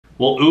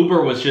Well,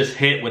 Uber was just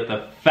hit with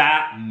a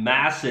fat,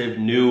 massive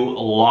new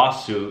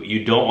lawsuit.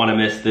 You don't want to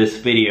miss this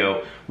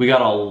video. We got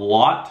a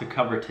lot to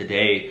cover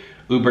today.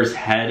 Uber's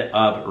head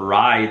of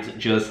rides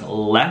just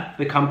left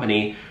the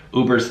company.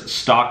 Uber's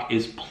stock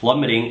is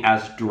plummeting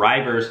as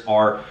drivers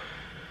are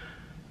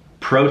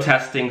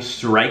protesting,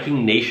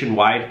 striking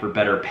nationwide for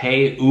better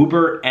pay.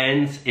 Uber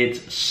ends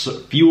its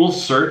fuel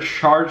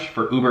surcharge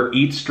for Uber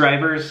Eats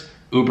drivers.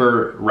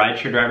 Uber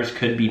rideshare drivers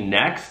could be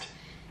next.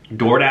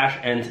 DoorDash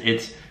ends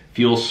its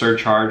fuel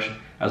surcharge,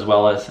 as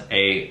well as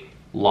a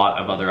lot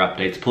of other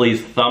updates.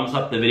 Please thumbs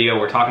up the video.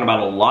 We're talking about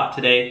a lot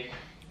today.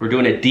 We're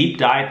doing a deep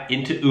dive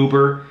into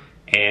Uber,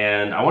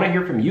 and I want to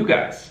hear from you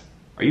guys.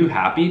 Are you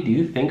happy? Do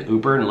you think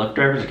Uber and Lyft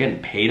drivers are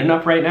getting paid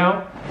enough right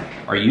now?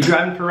 Are you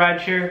driving for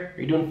rideshare?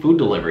 Are you doing food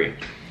delivery?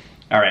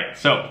 All right,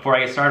 so before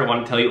I get started, I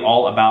want to tell you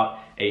all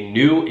about a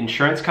new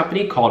insurance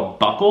company called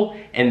Buckle,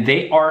 and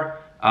they are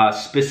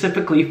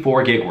specifically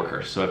for gig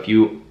workers. So if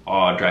you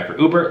drive for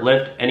Uber,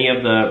 Lyft, any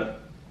of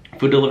the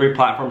food delivery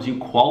platforms, you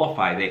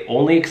qualify. They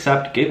only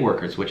accept gig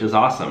workers, which is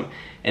awesome.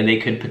 And they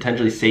could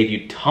potentially save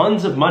you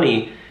tons of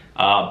money,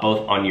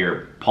 both on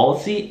your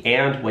policy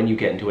and when you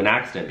get into an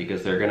accident,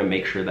 because they're gonna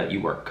make sure that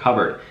you are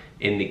covered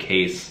in the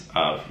case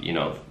of, you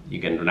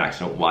get into an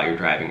accident while you're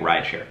driving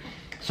rideshare.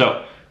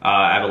 So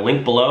I have a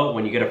link below.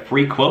 When you get a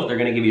free quote, they're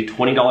gonna give you a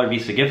 $20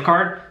 Visa gift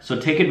card. So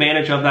take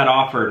advantage of that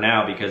offer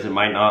now, because it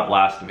might not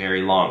last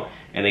very long.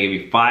 And they give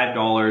you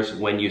 $5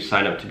 when you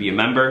sign up to be a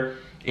member.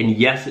 And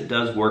yes, it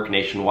does work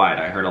nationwide.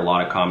 I heard a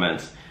lot of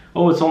comments,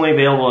 oh, it's only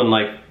available in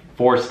like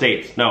 4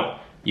 states. No,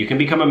 you can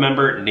become a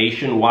member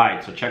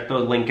nationwide. So check the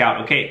link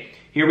out. Okay,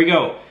 here we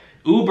go.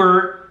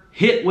 Uber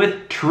hit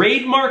with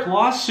trademark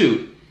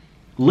lawsuit.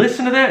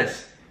 Listen to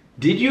this.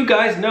 Did you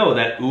guys know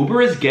that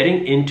Uber is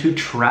getting into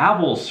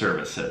travel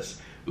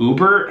services?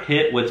 Uber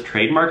hit with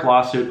trademark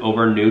lawsuit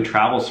over new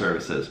travel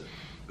services.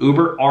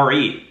 Uber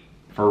RE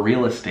for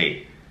real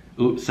estate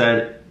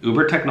said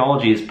Uber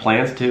Technologies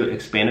plans to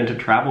expand into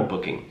travel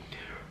booking.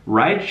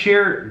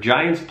 Rideshare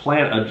giant's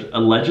plan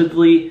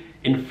allegedly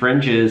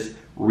infringes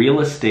real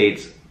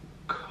estate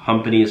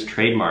company's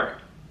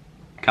trademark.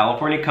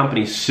 California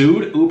company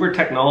sued Uber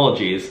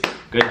Technologies.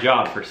 Good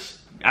job for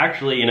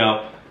actually,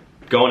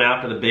 going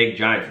after the big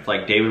giants. It's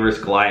like David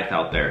versus Goliath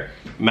out there.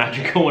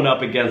 Imagine going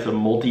up against a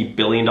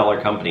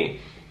multi-billion-dollar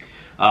company.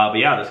 But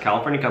yeah, this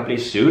California company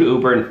sued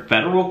Uber in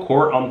federal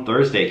court on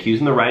Thursday,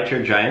 accusing the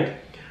rideshare giant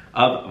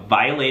of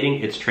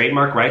violating its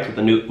trademark rights with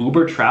a new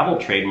Uber travel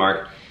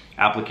trademark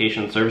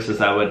application services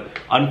that would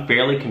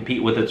unfairly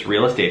compete with its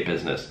real estate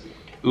business.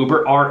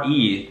 Uber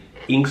RE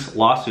Inc.'s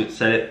lawsuit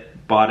said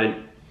it bought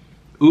an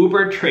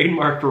Uber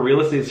trademark for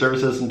real estate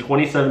services in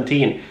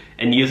 2017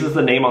 and uses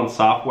the name on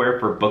software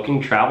for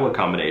booking travel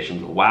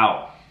accommodations.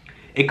 Wow.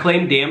 It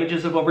claimed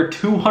damages of over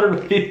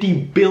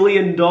 $250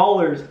 billion.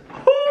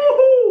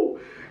 Woo-hoo!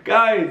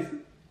 Guys,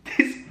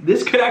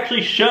 this could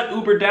actually shut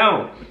Uber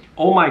down.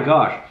 Oh my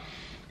gosh.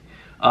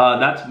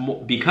 That's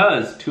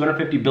because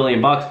 $250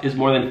 billion is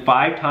more than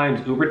 5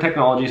 times Uber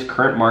Technologies'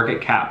 current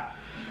market cap.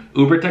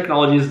 Uber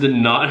Technologies did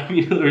not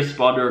immediately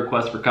respond to a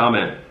request for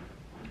comment.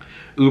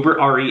 Uber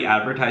RE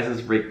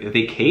advertises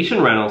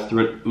vacation rentals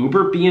through an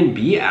Uber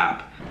B&B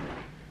app.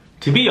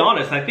 To be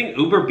honest, I think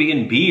Uber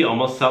B&B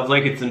almost sounds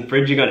like it's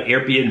infringing on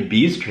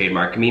Airbnb's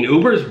trademark. I mean,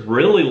 Uber's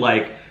really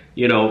like,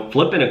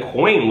 flipping a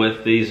coin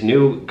with these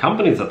new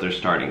companies that they're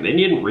starting. They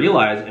didn't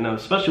realize,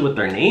 especially with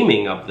their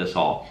naming of this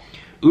all.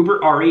 Uber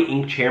RE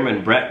Inc.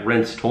 chairman Brett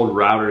Rentz told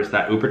Reuters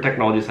that Uber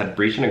Technologies had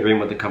breached an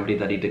agreement with the company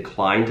that he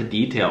declined to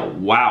detail.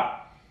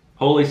 Wow.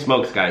 Holy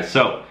smokes, guys.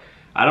 So,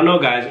 I don't know,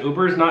 guys.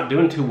 Uber's not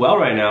doing too well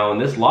right now, and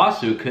this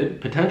lawsuit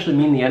could potentially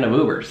mean the end of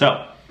Uber.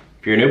 So,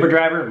 if you're an Uber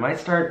driver, might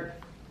start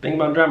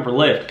thinking about driving for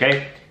Lyft,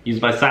 okay? Use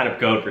my sign-up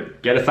code for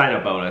get a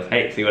sign-up bonus.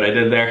 Hey, see what I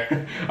did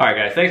there? All right,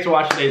 guys, thanks for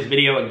watching today's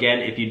video. Again,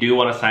 if you do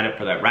want to sign up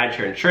for that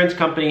rideshare insurance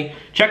company,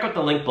 check out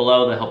the link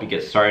below. They'll help you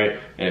get started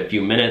in a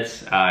few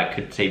minutes. It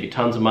could save you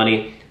tons of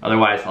money.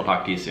 Otherwise, I'll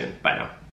talk to you soon. Bye now.